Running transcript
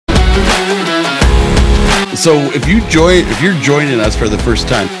So if you're joining us for the first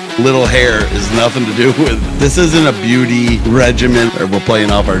time, little hair is nothing to do with. This isn't a beauty regimen, or we're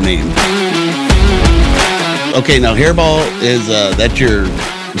playing off our name. Okay, now Hairball is that's your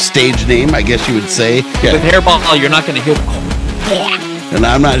stage name, I guess you would say. Yeah. With Hairball, you're not going to hear. And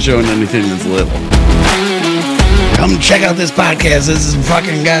I'm not showing anything that's little. Come check out this podcast. This is a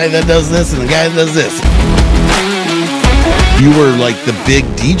fucking guy that does this and the guy that does this. You were like the big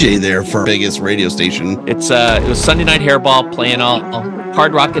DJ there for biggest radio station. It was Sunday Night Hairball, playing all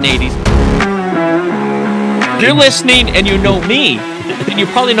hard rock and 80s. If you're listening and you know me, then you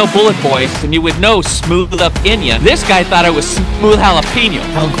probably know Bullet Boy, and you would know Smooth Up Inya. This guy thought I was Smooth Jalapeno.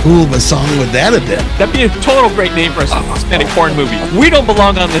 How cool of a song would that have been? That'd be a total great name for a Hispanic porn movie. We don't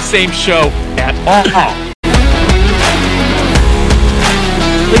belong on the same show at all.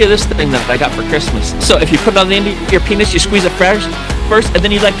 Look at this thing that I got for Christmas. So if you put it on the end of your penis, you squeeze it first, and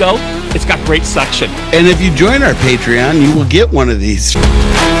then you let go. It's got great suction. And if you join our Patreon, you will get one of these.